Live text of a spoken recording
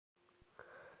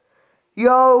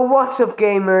Yo, what's up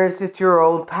gamers? It's your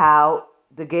old pal,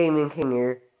 the Gaming King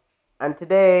here. And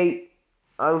today,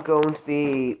 I'm going to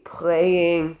be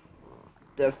playing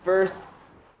the first,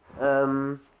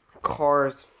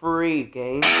 Cars Free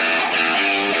game. Which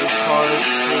is Cars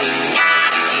Free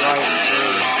Right.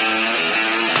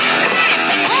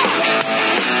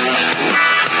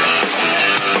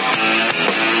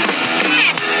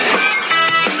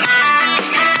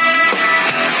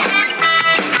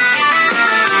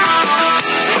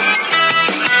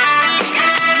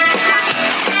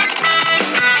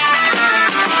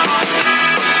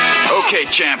 Okay,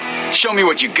 champ, show me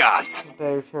what you got. You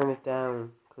better turn it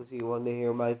down, because you want to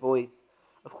hear my voice.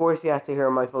 Of course you have to hear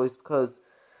my voice, because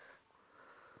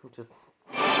I just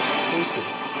hate it.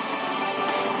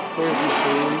 Here's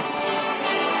McQueen.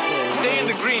 Stay in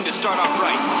the green to start off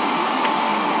right.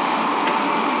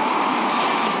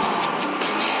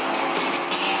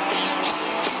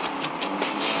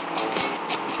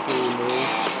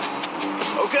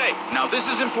 Okay, now this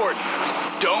is important.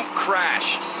 Don't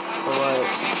crash.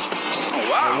 Alright. Oh,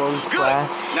 wow, good.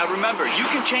 Crash. Now remember, you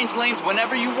can change lanes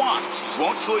whenever you want.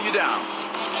 Won't slow you down.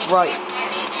 Right.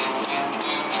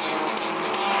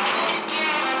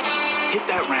 Hit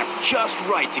that ramp just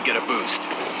right to get a boost.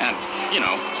 And, you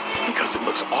know, because it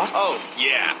looks awesome. Oh,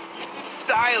 yeah.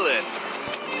 Styling.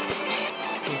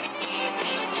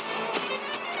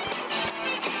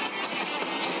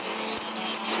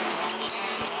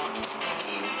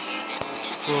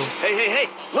 Hey,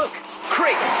 look.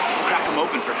 Crates. Crack them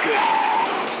open for goodies.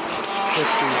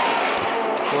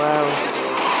 Wow.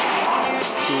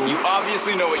 You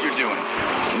obviously know what you're doing.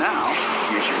 Now,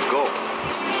 here's your goal.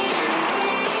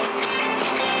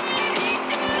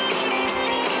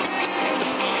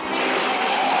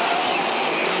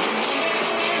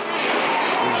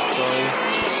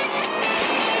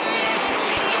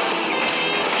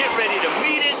 Get ready to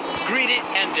meet it, greet it,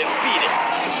 and defeat it.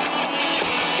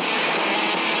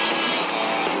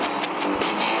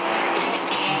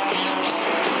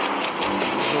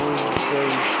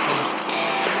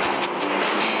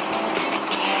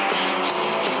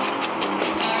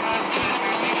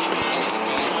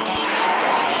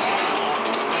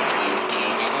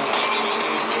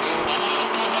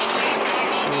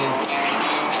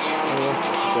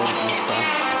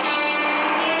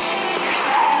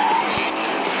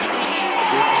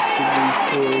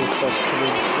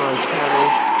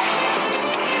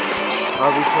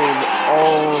 I'll be playing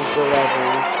all the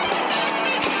levels.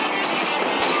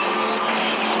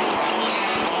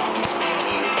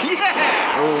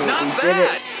 Yeah! Oh, not we did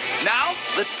bad! it. Now,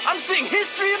 I'm seeing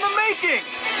history in the making!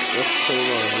 Let's play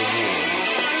one.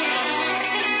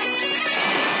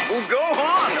 Well, go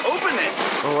on, open it!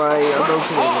 Alright, I'm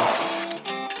opening it.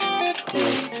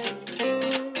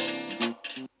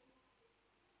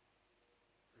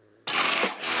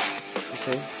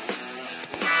 Okay.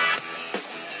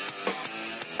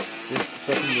 Just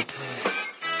setting the time.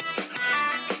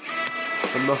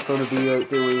 I'm not going to be out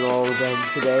doing all of them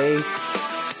today.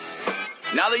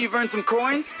 Now that you've earned some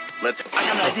coins, I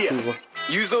got an idea.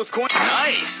 Use those coins.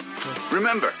 Nice!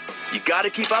 Remember, you gotta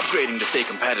keep upgrading to stay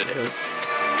competitive. Okay.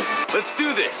 Let's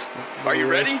do this. Are you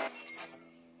ready?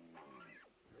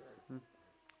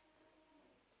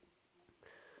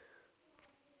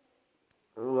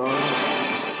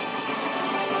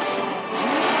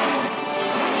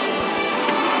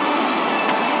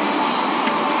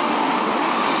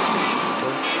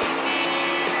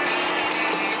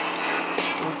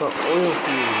 Oil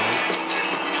fields.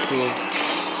 Cool.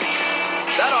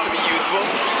 That ought to be useful.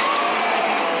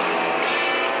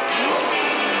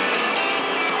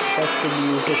 That's the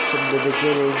music from the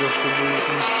beginning of the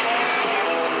movie.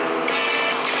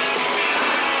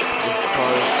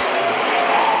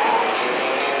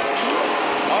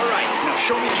 Alright, now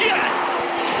show me. Yes!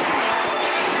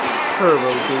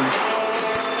 Turbo boost.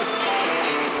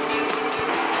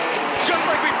 Just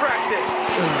like we practiced.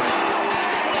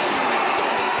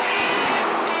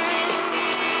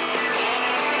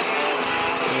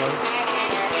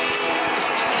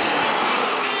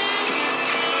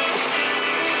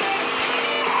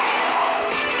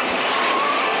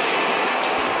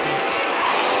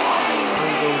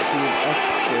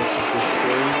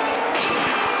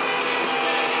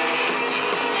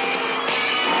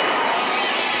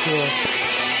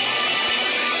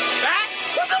 That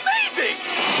was amazing!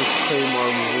 Let's play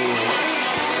more rules.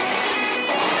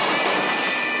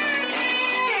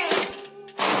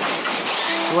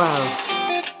 Wow.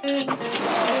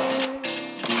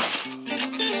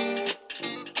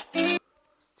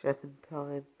 Checking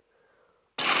time.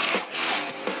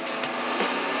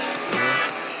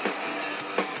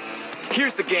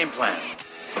 Here's the game plan.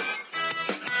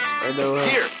 I know.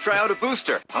 Here, try out a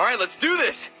booster. All right, let's do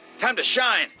this. Time to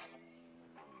shine.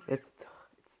 It's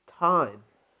time.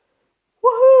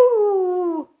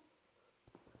 Woohoo!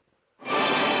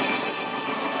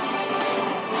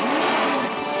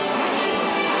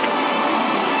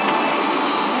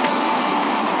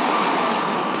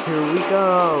 Here we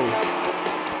go.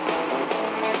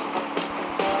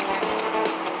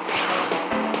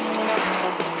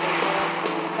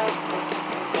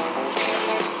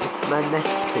 It's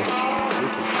magnetic.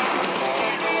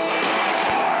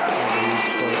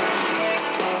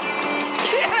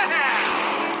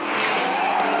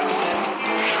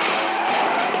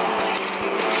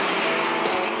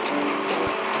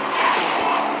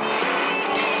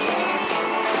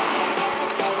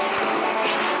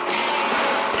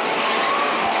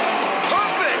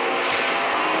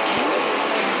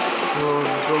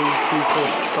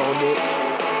 Supersonic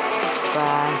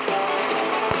fast.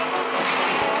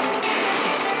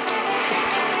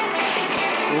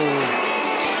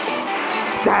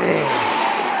 Damn!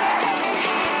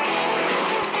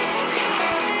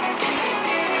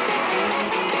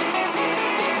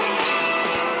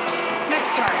 Next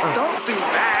time, don't do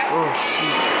that.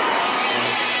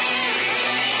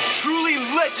 Truly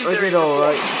legendary. I did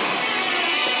alright.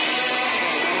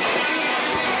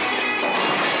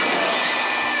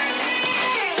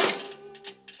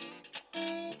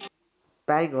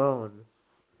 Bang on.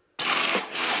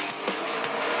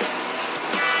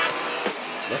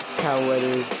 That's how it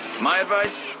is. My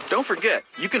advice, don't forget,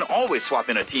 you can always swap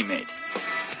in a teammate.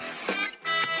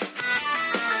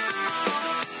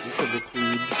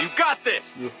 You got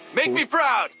this! Make me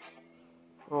proud!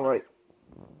 Alright.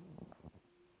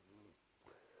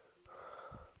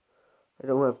 I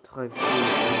don't have time to do it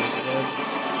again.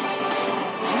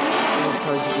 I don't have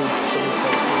time to do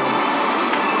something.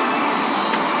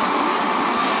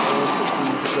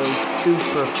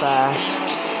 Super fast,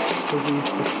 because he's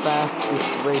the fastest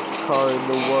race car in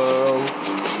the world.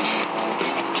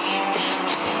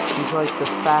 He's like the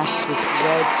fastest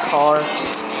red car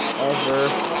ever.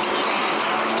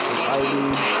 And I mean,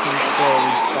 he's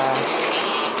very fast.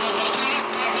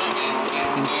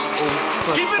 He's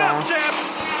ultra Keep it fast. up, champ!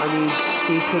 I mean,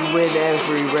 he can win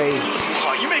every race.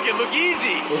 Oh, you make it look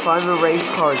easy! If I'm a race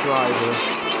car driver,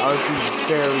 I would be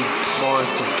very smart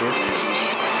at this.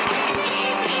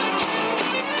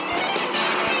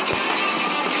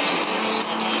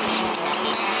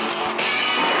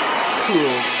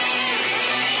 Cool.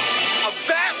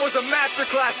 That was a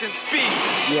masterclass in speed!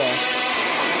 Yeah.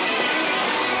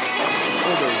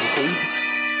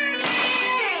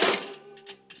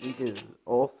 We did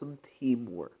awesome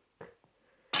teamwork.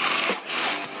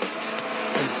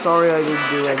 I'm sorry I didn't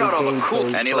do any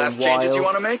gameplay Any for a last changes you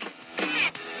while, want to make?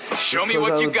 Show me because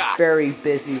what I you was got. very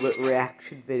busy with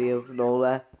reaction videos and all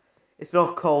that. It's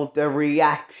not called The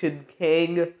Reaction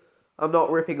King. I'm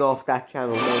not ripping off that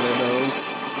channel, no.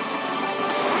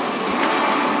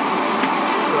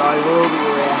 But I will be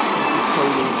reacting to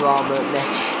Total Drama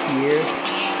next year.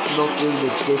 I'm not doing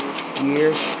it this year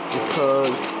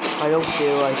because I don't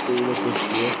feel like doing it this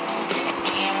year.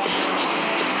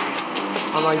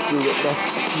 I might do it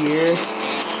next year.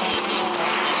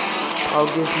 I'll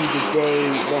give you the day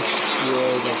next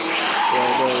year that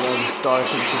I'm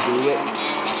starting to do it.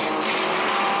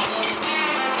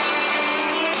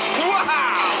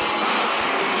 Wow!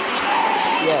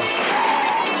 Yeah.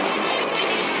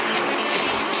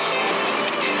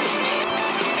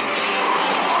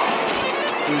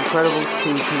 The Incredibles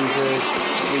 2 teasers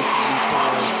recently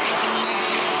planned.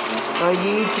 I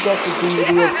need to get the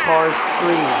DVD of Cars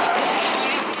 3.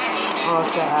 I'll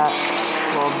have to ask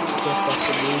Mom to get that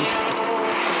for me.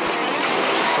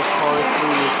 The Cars 3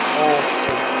 is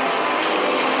awesome.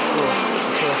 Oh,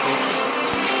 be careful.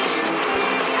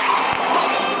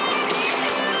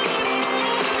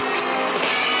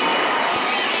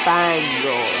 Bang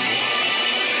on.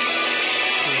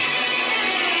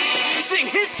 Seeing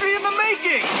history in the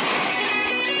making!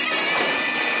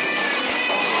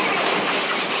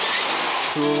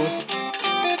 Cool.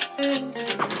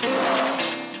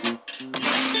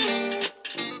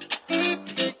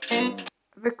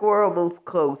 I think we're almost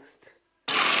close.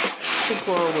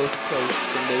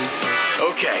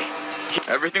 Okay.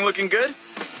 Everything looking good?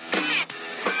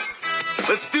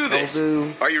 Let's do this. I'll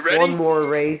do Are you ready? one more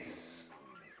race,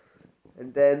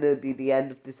 and then it'll be the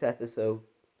end of this episode.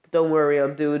 But don't worry,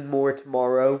 I'm doing more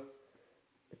tomorrow,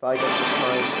 if I get the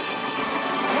time.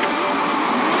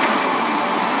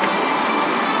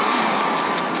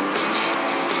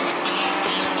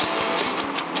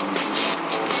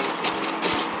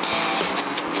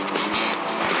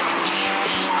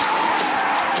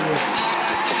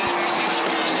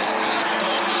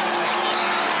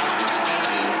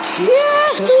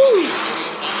 Yahoo!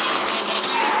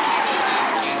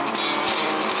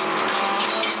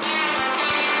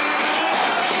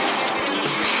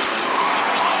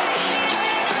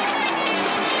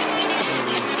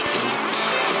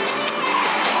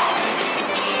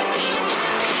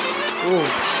 Ooh.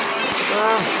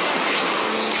 Ah.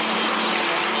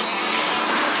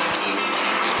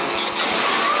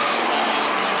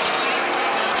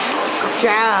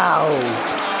 Ciao!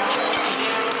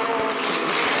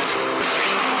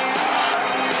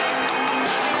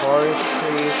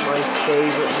 Forestry is my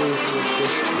favorite movie of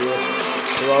this year,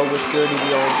 along with Journey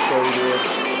Beyond Soldier,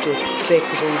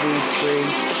 Despicable Me 3,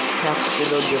 Captain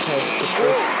Underpants the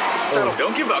First. Oh.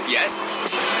 Don't give up yet.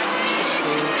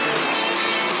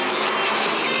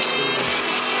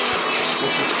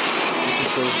 This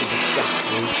is going to distract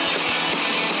me.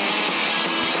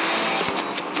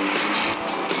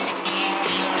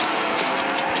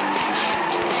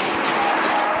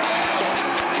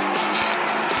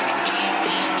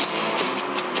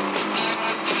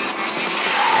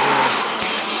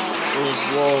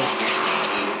 Whoa.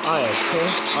 I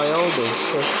almost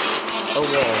hit a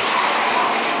wall.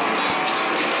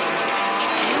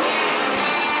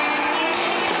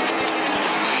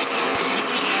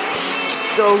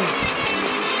 Don't.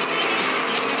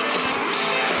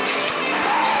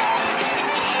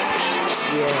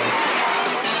 Yeah.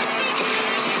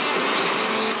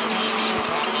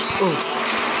 Oh.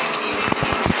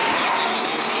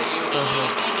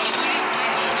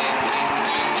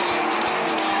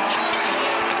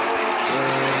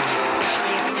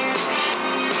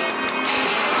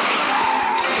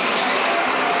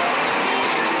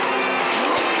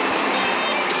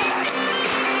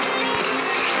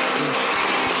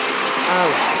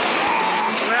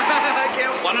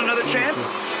 Want another chance?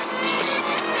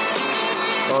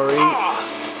 Sorry. Oh,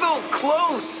 so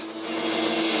close.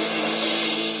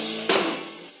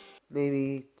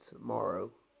 Maybe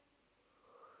tomorrow.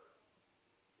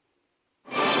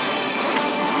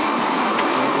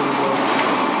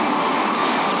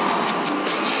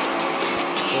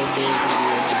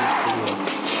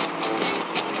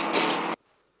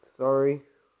 Sorry.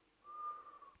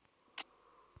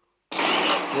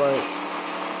 Right.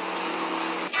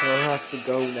 I'll have to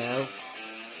go now.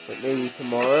 But maybe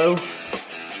tomorrow.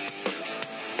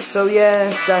 So yeah,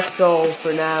 that's all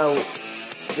for now.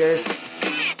 There's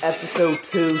episode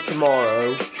 2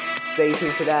 tomorrow. Stay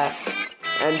tuned for that.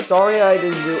 And sorry I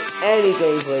didn't do any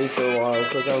gameplay for a while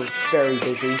because I was very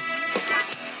busy.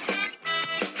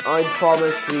 I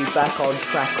promise to be back on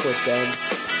track with them.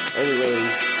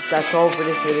 Anyways, that's all for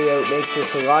this video. Make sure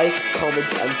to like,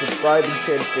 comment, and subscribe and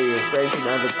share this video with your friends and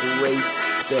have a great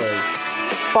day.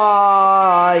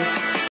 Bye!